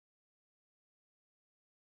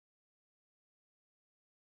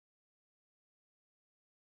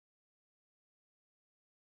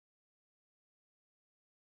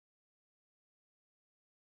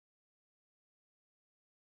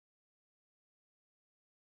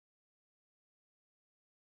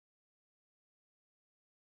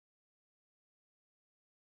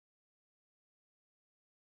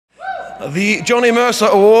The Johnny Mercer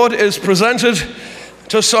Award is presented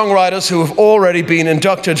to songwriters who have already been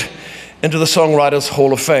inducted into the Songwriters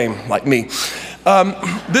Hall of Fame, like me.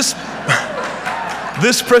 This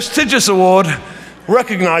prestigious award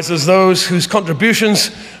recognizes those whose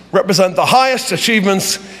contributions represent the highest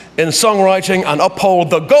achievements in songwriting and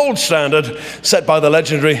uphold the gold standard set by the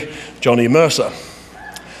legendary Johnny Mercer.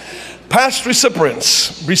 Past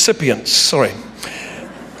recipients,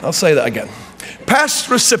 I'll say that again. Past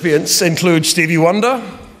recipients include Stevie Wonder,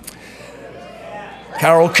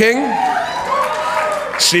 Carole King,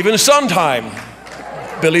 Stephen Sondheim,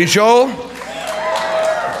 Billy Joel,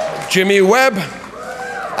 Jimmy Webb,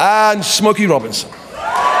 and Smokey Robinson.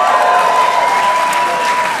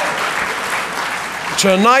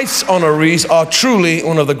 Tonight's honorees are truly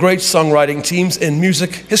one of the great songwriting teams in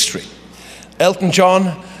music history: Elton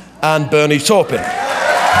John and Bernie Taupin.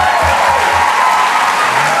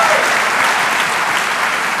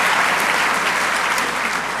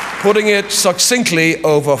 Putting it succinctly,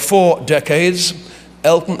 over 4 decades,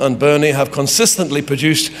 Elton and Bernie have consistently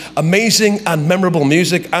produced amazing and memorable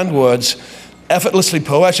music and words, effortlessly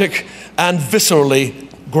poetic and viscerally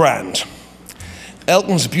grand.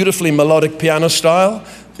 Elton's beautifully melodic piano style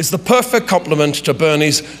is the perfect complement to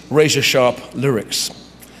Bernie's razor-sharp lyrics.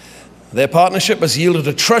 Their partnership has yielded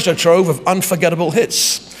a treasure trove of unforgettable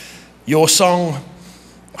hits: Your Song,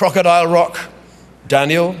 Crocodile Rock,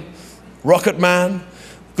 Daniel, Rocket Man,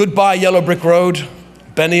 Goodbye Yellow Brick Road,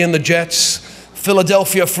 Benny and the Jets,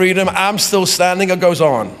 Philadelphia Freedom, I'm Still Standing, it goes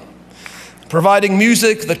on. Providing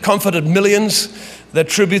music that comforted millions, their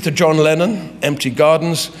tribute to John Lennon, Empty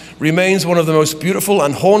Gardens, remains one of the most beautiful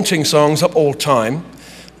and haunting songs of all time.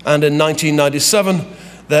 And in 1997,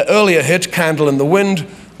 their earlier hit, Candle in the Wind,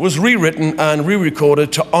 was rewritten and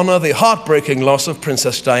re-recorded to honor the heartbreaking loss of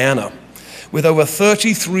Princess Diana. With over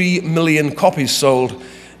 33 million copies sold,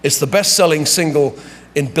 it's the best-selling single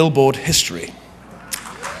in Billboard history.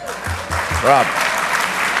 Rob.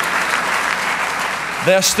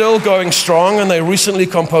 They're still going strong, and they recently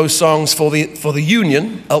composed songs for the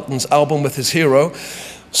Union, Elton's album with his hero,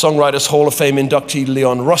 Songwriters Hall of Fame inductee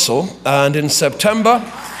Leon Russell. And in September,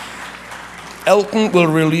 Elton will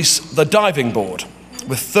release The Diving Board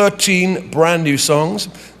with 13 brand new songs.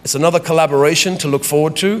 It's another collaboration to look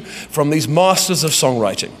forward to from these masters of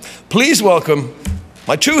songwriting. Please welcome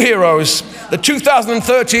my two heroes, the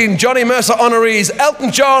 2013 Johnny Mercer honorees,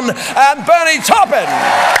 Elton John and Bernie Taupin.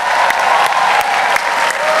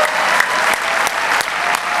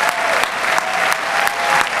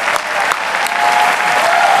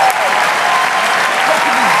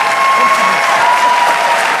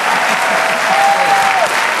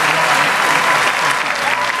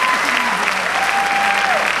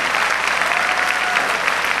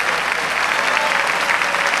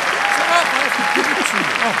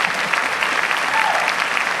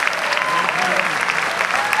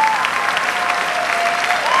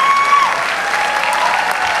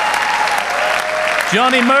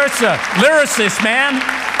 Johnny Mercer, lyricist, man.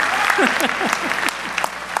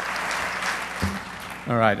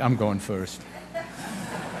 All right, I'm going first.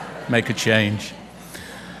 Make a change.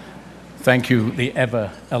 Thank you, the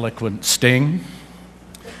ever-eloquent Sting.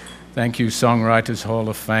 Thank you, Songwriters Hall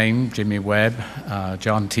of Fame, Jimmy Webb,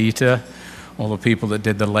 John Teeter, all the people that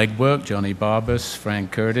did the legwork, Johnny Barbas,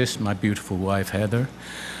 Frank Curtis, my beautiful wife, Heather.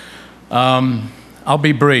 I'll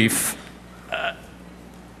be brief.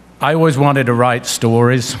 I always wanted to write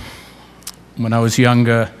stories. When I was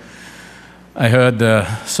younger, I heard the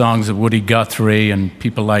songs of Woody Guthrie and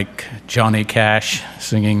people like Johnny Cash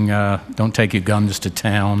singing Don't Take Your Guns to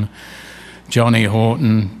Town, Johnny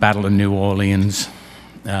Horton, Battle of New Orleans,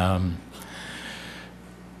 and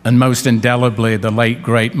most indelibly, the late,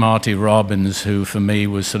 great Marty Robbins, who for me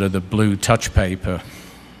was sort of the blue touch paper.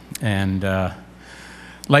 And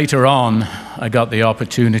later on, I got the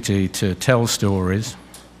opportunity to tell stories.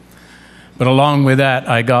 But along with that,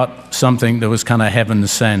 I got something that was kind of heaven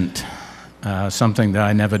sent, something that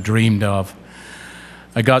I never dreamed of.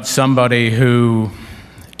 I got somebody who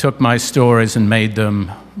took my stories and made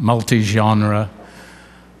them multi-genre,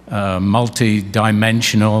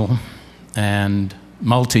 multi-dimensional, and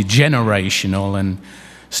multi-generational, and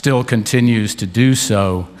still continues to do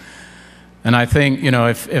so. And I think, you know,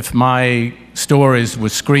 if my stories were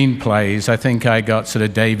screenplays, I think I got sort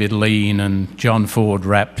of David Lean and John Ford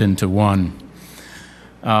wrapped into one.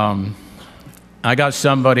 I got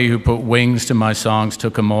somebody who put wings to my songs,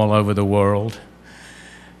 took them all over the world,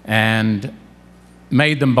 and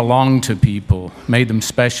made them belong to people, made them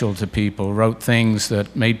special to people, wrote things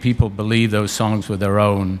that made people believe those songs were their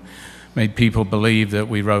own, made people believe that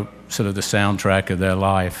we wrote sort of the soundtrack of their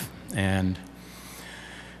life. And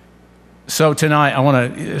So tonight I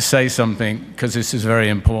want to say something, because this is very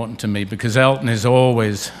important to me, because Elton is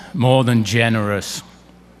always more than generous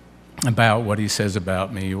about what he says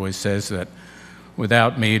about me. He always says that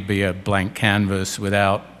without me it'd be a blank canvas,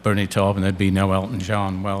 without Bernie Taupin there'd be no Elton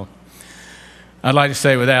John. Well, I'd like to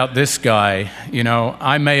say without this guy, you know,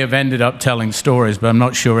 I may have ended up telling stories, but I'm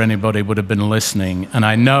not sure anybody would have been listening. And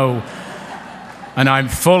I know, and I'm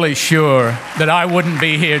fully sure that I wouldn't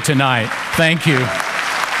be here tonight. Thank you.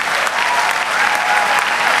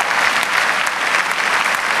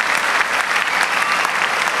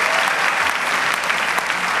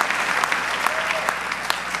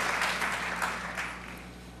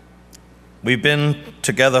 We've been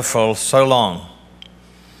together for so long.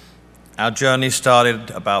 Our journey started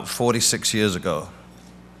about 46 years ago.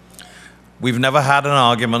 We've never had an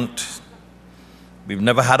argument. We've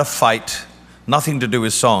never had a fight. Nothing to do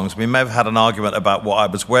with songs. We may have had an argument about what I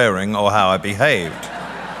was wearing or how I behaved.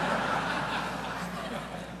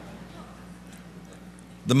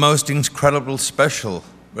 The most incredible, special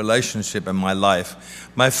relationship in my life,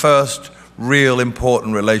 my first real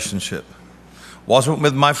important relationship, wasn't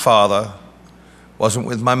with my father, wasn't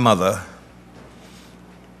with my mother,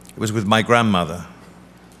 it was with my grandmother.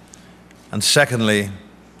 And secondly,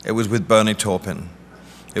 it was with Bernie Taupin.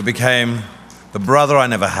 It became the brother I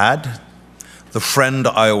never had, the friend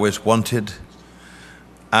I always wanted,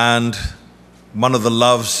 and one of the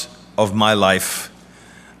loves of my life,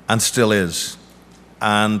 and still is.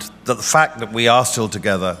 And the fact that we are still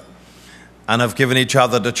together and have given each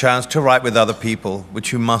other the chance to write with other people,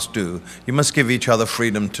 which you must do. You must give each other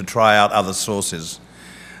freedom to try out other sources.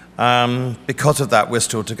 Because of that, we're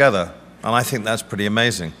still together. And I think that's pretty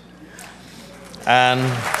amazing. And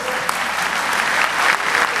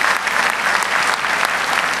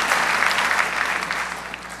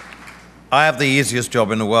I have the easiest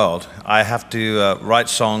job in the world. I have to write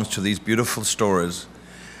songs to these beautiful stories.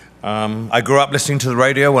 I grew up listening to the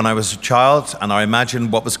radio when I was a child, and I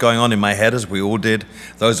imagined what was going on in my head, as we all did,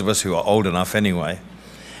 those of us who are old enough anyway.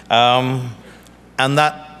 And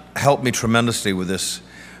that helped me tremendously with this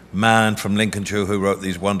man from Lincolnshire who wrote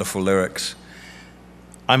these wonderful lyrics.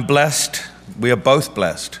 I'm blessed, we are both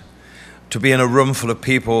blessed, to be in a room full of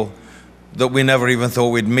people that we never even thought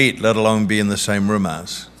we'd meet, let alone be in the same room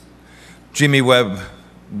as. Jimmy Webb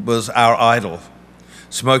was our idol.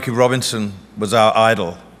 Smokey Robinson was our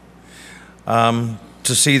idol.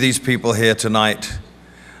 To see these people here tonight,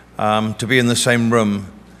 to be in the same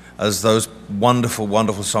room as those wonderful,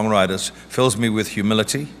 wonderful songwriters, fills me with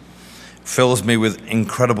humility, fills me with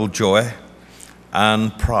incredible joy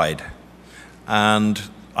and pride. And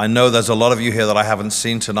I know there's a lot of you here that I haven't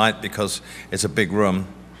seen tonight because it's a big room.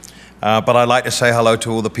 But I'd like to say hello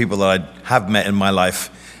to all the people that I have met in my life,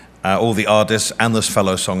 all the artists and those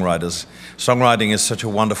fellow songwriters. Songwriting is such a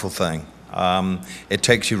wonderful thing. It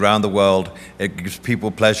takes you around the world. It gives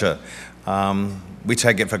people pleasure. We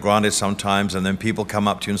take it for granted sometimes, and then people come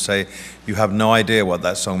up to you and say, you have no idea what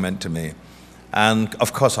that song meant to me. And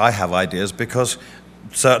of course I have ideas, because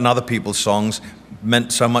certain other people's songs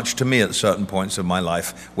meant so much to me at certain points of my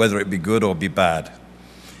life, whether it be good or be bad.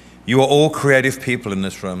 You are all creative people in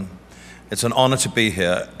this room. It's an honor to be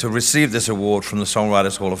here, to receive this award from the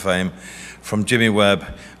Songwriters Hall of Fame, from Jimmy Webb.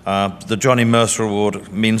 The Johnny Mercer Award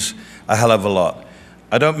means a hell of a lot.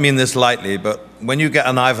 I don't mean this lightly, but when you get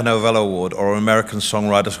an Ivor Novello Award or an American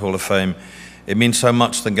Songwriters Hall of Fame, it means so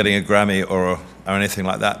much than getting a Grammy or anything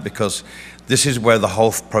like that, because this is where the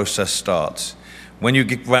whole process starts. When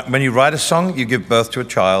you write a song, you give birth to a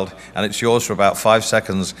child, and it's yours for about 5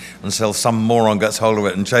 seconds until some moron gets hold of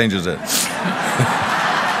it and changes it.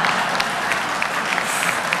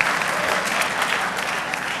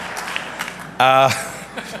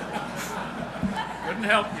 Couldn't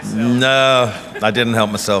help yourself. No, I didn't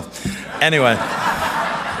help myself. Anyway,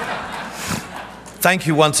 thank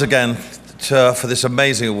you once again for this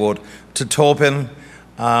amazing award to Taupin,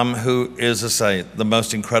 who is, as I say, the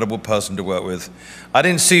most incredible person to work with. I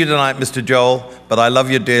didn't see you tonight, Mr. Joel, but I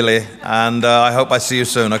love you dearly, and I hope I see you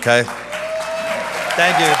soon, okay?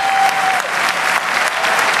 Thank you.